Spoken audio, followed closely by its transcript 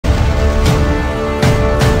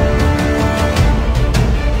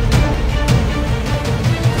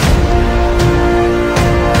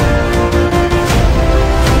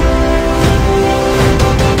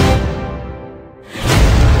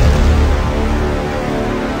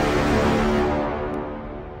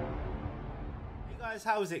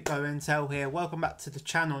guys, how's it going? Tel here, welcome back to the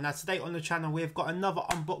channel. Now today on the channel we've got another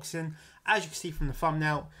unboxing. As you can see from the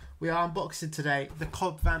thumbnail, we are unboxing today the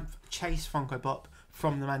Cobb Vanth Chase Funko Pop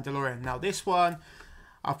from the Mandalorian. Now this one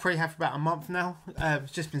I've probably had for about a month now.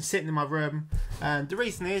 It's just been sitting in my room, and the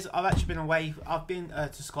reason is I've actually been away. I've been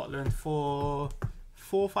to Scotland for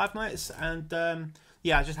 4 or 5 nights, and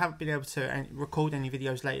yeah, I just haven't been able to record any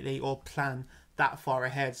videos lately or plan that far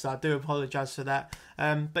ahead, so I do apologise for that.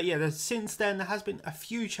 But yeah, since then there has been a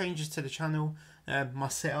few changes to the channel. My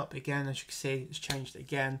setup again, as you can see, it's changed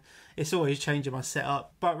again. It's always changing my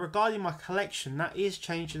setup, but regarding my collection, that is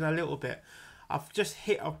changing a little bit. I've just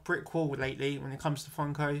hit a brick wall lately when it comes to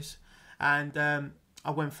Funkos, and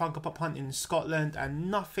I went Funko Pop hunting in Scotland and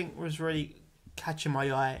nothing was really catching my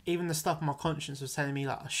eye. Even the stuff my conscience was telling me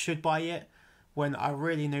like I should buy it, when I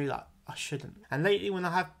really knew that I shouldn't. And lately when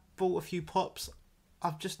I have bought a few pops,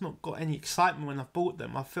 I've just not got any excitement when I've bought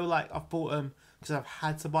them. I feel like I've bought them because I've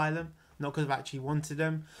had to buy them, not because I've actually wanted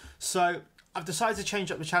them. So I've decided to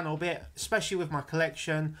change up the channel a bit, especially with my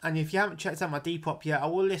collection. And if you haven't checked out my Depop yet, I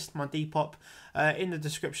will list my Depop in the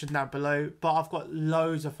description down below. But I've got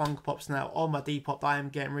loads of Funko Pops now on my Depop that I am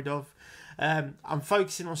getting rid of. I'm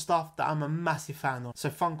focusing on stuff that I'm a massive fan of. So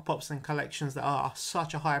Funko Pops and collections that are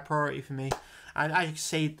such a high priority for me. And as you can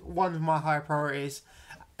see, one of my high priorities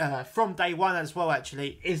from day one as well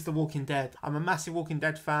actually is The Walking Dead. I'm a massive Walking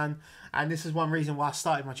Dead fan, and this is one reason why I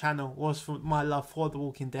started my channel, was for my love for The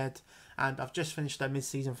Walking Dead, and I've just finished the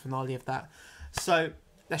mid-season finale of that. So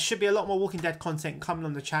there should be a lot more Walking Dead content coming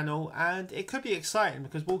on the channel, and it could be exciting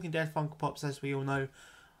because Walking Dead Funko Pops, as we all know,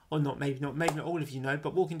 or maybe not all of you know,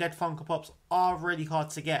 but Walking Dead Funko Pops are really hard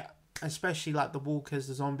to get, especially like the walkers,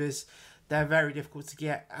 the zombies. They're very difficult to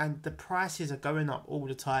get, and the prices are going up all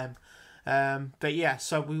the time. But yeah,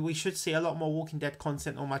 so we should see a lot more Walking Dead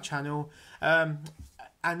content on my channel, and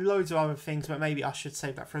loads of other things, but maybe I should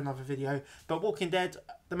save that for another video. But Walking Dead,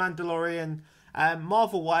 The Mandalorian,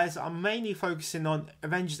 Marvel wise, I'm mainly focusing on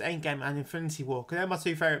Avengers Endgame and Infinity War, because they're my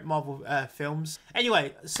 2 favourite Marvel films.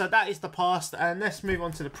 Anyway, so that is the past, and let's move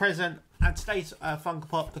on to the present. And today's Funko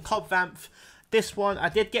Pop, the Cobb Vanth. This one I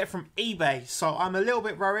did get from eBay, so I'm a little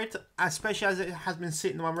bit worried, especially as it has been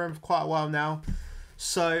sitting in my room for quite a while now.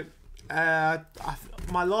 So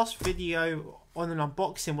my last video on an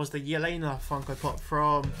unboxing was the Yelena Funko Pop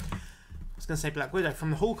from, I was going to say Black Widow,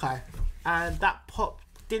 from the Hawkeye, and that pop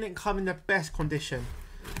didn't come in the best condition.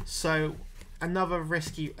 So another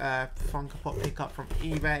risky Funko Pop pickup from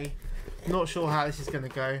eBay. Not sure how this is going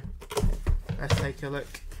to go. Let's take a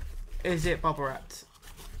look. Is it bubble wrapped?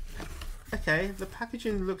 Okay, the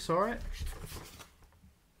packaging looks alright.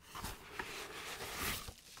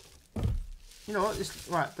 You know what?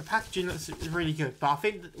 Right, the packaging looks really good, but I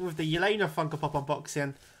think with the Yelena Funko Pop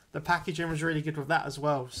unboxing, the packaging was really good with that as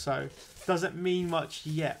well. So doesn't mean much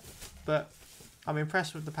yet, but I'm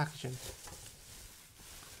impressed with the packaging.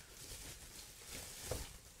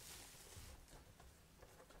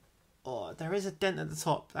 Oh, there is a dent at the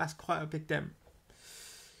top. That's quite a big dent.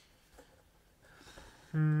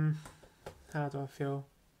 How do I feel?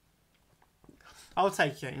 I'll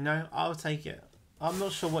take it, you know, I'll take it. I'm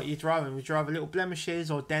not sure what you'd rather. Would you rather little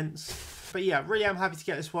blemishes or dents? But yeah, really I'm happy to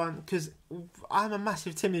get this one because I'm a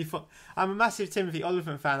massive Timothy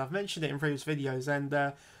Olyphant fan. I've mentioned it in previous videos, and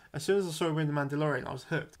as soon as I saw him in The Mandalorian, I was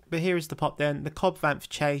hooked. But here is the pop then, the Cobb Vanth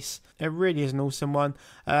Chase. It really is an awesome one.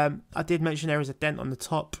 I did mention there is a dent on the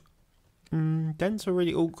top. Dents are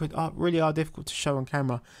really awkward, really are difficult to show on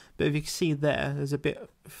camera, but if you can see there's a bit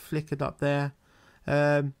flickered up there.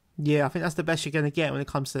 Yeah, I think that's the best you're going to get when it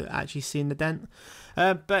comes to actually seeing the dent.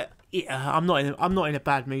 But yeah, I'm not in a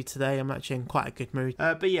bad mood today. I'm actually in quite a good mood.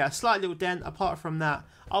 But yeah, a slight little dent. Apart from that,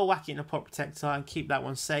 I'll whack it in a pop protector and keep that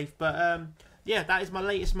one safe. But yeah, that is my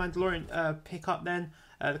latest Mandalorian pickup then.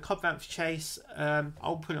 The Cobb Vanth Chase.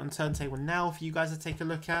 I'll put it on the turntable now for you guys to take a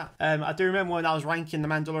look at. I do remember when I was ranking the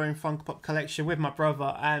Mandalorian Funko Pop collection with my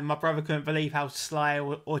brother, and my brother couldn't believe how sly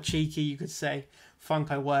or cheeky, you could say,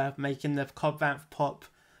 Funko were making the Cobb Vanth Pop,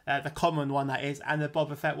 the common one that is, and the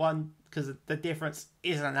Boba Fett one, because the difference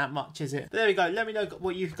isn't that much, is it? But there we go. Let me know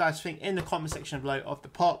what you guys think in the comment section below of the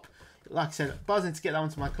pop. Like I said, buzzing to get that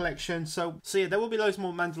onto my collection. So yeah, there will be loads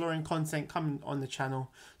more Mandalorian content coming on the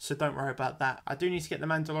channel, so don't worry about that. I do need to get the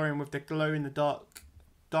Mandalorian with the glow in the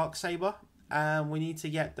dark saber, and we need to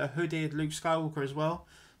get the hooded Luke Skywalker as well.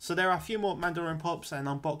 So there are a few more Mandalorian pops and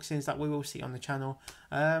unboxings that we will see on the channel.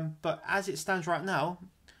 But as it stands right now,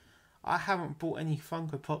 I haven't bought any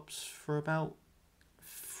Funko Pops for about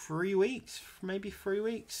 3 weeks, maybe 3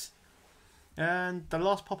 weeks. And the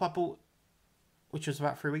last pop I bought, which was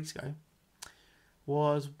about 3 weeks ago,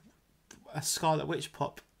 was a Scarlet Witch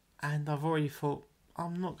pop, and I've already thought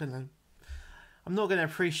I'm not gonna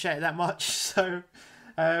appreciate it that much. So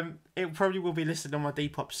it probably will be listed on my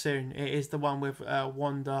Depop soon. It is the one with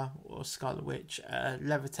Wanda or Scarlet Witch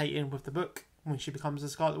levitating with the book when she becomes a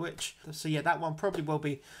Scarlet Witch. So yeah, that one probably will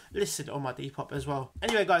be listed on my Depop as well.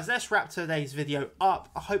 Anyway guys, let's wrap today's video up.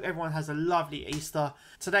 I hope everyone has a lovely Easter.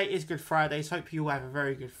 Today is Good Friday, so hope you all have a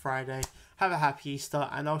very good Friday. Have a happy Easter,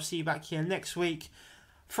 and I'll see you back here next week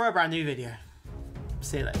for a brand new video.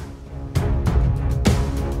 See you later.